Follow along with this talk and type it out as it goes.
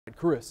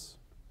Chris.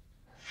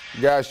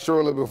 Guys,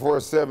 shortly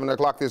before 7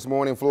 o'clock this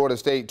morning, Florida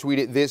State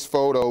tweeted this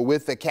photo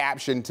with the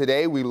caption,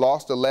 "Today we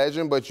lost a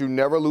legend, but you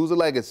never lose a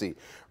legacy.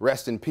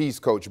 Rest in peace,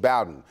 Coach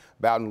Bowden."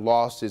 Bowden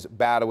lost his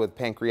battle with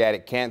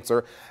pancreatic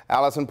cancer.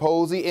 Allison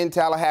Posey in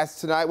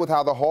Tallahassee tonight with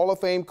how the Hall of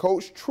Fame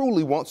coach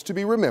truly wants to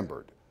be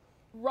remembered.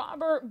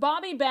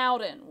 Bobby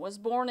Bowden was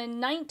born in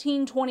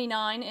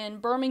 1929 in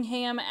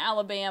Birmingham,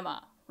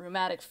 Alabama.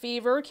 Rheumatic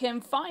fever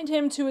confined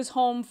him to his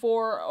home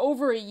for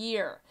over a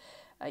year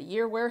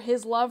where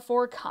his love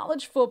for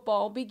college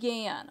football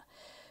began.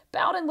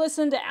 Bowden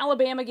listened to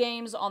Alabama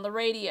games on the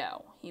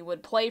radio. He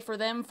would play for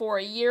them for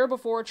a year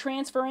before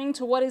transferring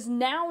to what is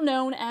now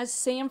known as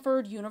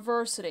Samford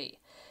University.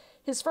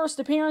 His first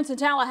appearance in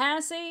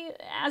Tallahassee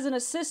as an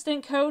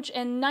assistant coach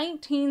in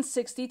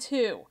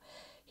 1962.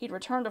 He'd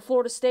return to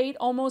Florida State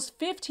almost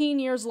 15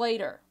 years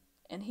later,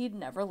 and he'd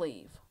never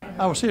leave.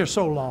 I was here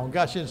so long.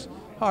 Gosh, it's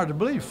hard to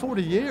believe.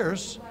 40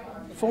 years.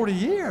 40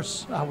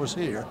 years I was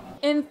here.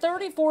 In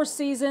 34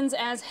 seasons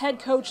as head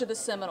coach of the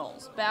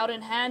Seminoles,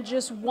 Bowden had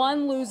just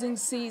one losing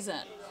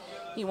season.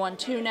 He won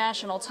 2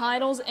 national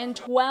titles and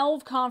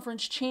 12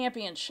 conference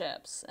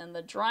championships, and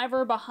the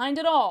driver behind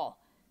it all,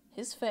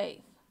 his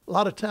faith. A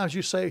lot of times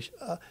you say,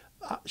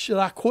 should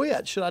I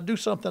quit? Should I do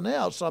something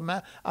else? I'm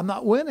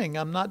not winning.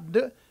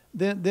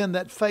 Then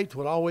that faith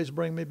would always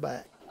bring me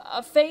back.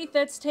 A faith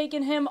that's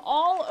taken him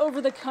all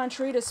over the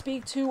country to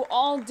speak to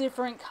all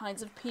different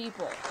kinds of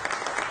people.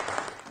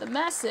 The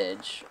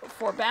message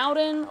for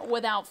Bowden: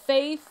 without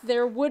faith,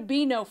 there would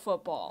be no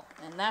football.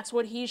 And that's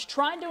what he's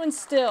trying to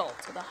instill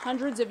to the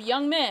hundreds of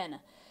young men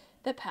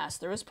that pass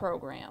through his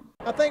program.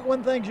 I think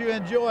one thing you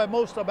enjoy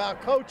most about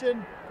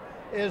coaching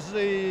is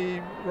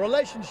the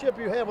relationship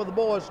you have with the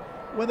boys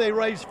when they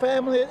raise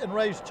family and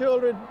raise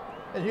children,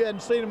 and you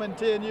hadn't seen them in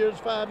 10 years,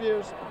 5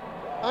 years.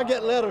 I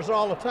get letters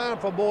all the time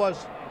from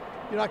boys.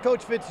 You know, I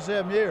coached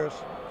 57 years.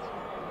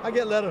 I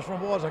get letters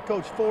from boys I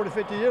coached 40,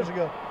 50 years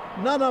ago.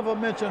 None of them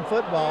mention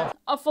football.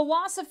 A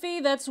philosophy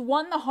that's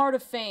won the heart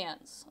of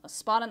fans, a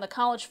spot in the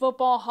College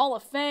Football Hall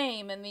of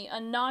Fame, and the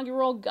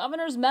inaugural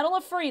Governor's Medal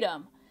of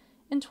Freedom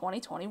in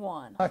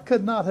 2021. I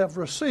could not have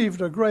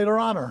received a greater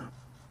honor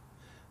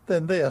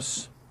than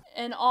this.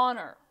 An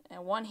honor,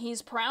 and one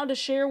he's proud to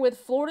share with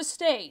Florida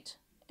State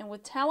and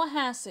with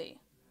Tallahassee,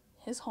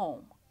 his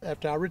home.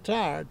 After I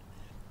retired,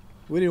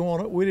 we didn't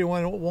want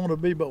to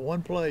be but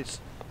one place,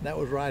 and that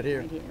was right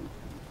here.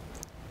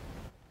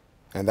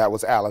 And that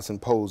was Allison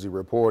Posey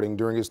reporting.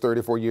 During his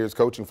 34 years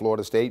coaching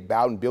Florida State,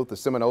 Bowden built the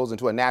Seminoles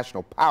into a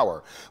national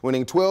power,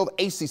 winning 12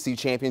 ACC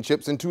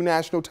championships and 2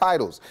 national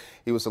titles.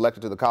 He was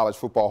selected to the College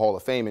Football Hall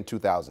of Fame in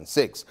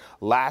 2006.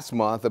 Last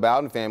month, the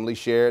Bowden family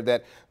shared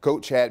that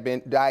Coach had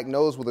been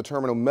diagnosed with a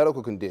terminal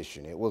medical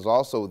condition. It was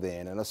also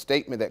then in a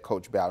statement that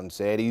Coach Bowden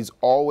said he's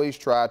always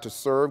tried to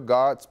serve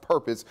God's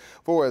purpose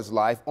for his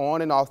life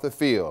on and off the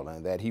field,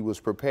 and that he was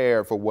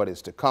prepared for what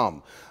is to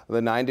come. The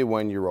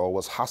 91-year-old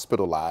was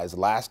hospitalized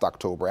last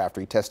October after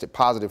he tested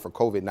positive for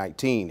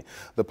COVID-19.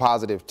 The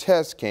positive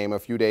test came a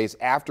few days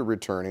after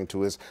returning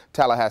to his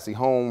Tallahassee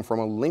home from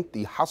a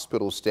lengthy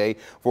hospital stay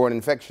for an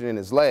infection in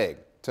his leg.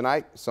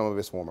 Tonight, some of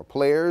his former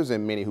players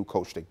and many who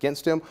coached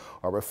against him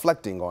are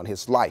reflecting on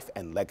his life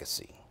and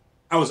legacy.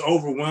 I was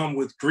overwhelmed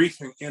with grief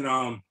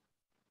and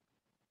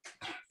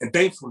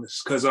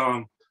thankfulness because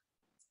I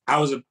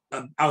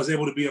was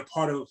able to be a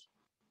part of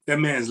that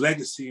man's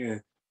legacy,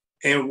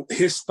 and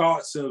his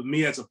thoughts of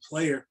me as a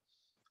player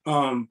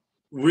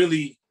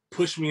really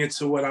pushed me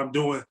into what I'm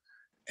doing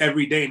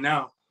every day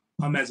now.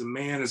 As a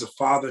man, as a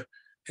father,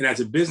 and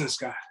as a business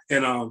guy.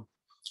 And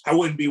I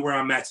wouldn't be where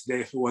I'm at today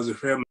if it wasn't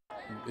for him.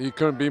 He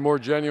couldn't be more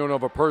genuine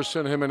of a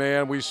person. Him and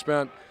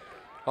Ann,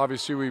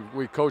 obviously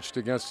we coached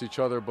against each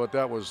other, but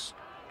that was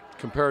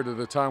compared to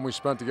the time we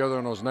spent together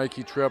on those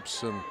Nike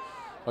trips, and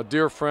a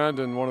dear friend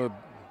and one of the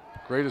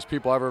greatest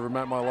people I've ever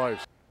met in my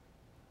life.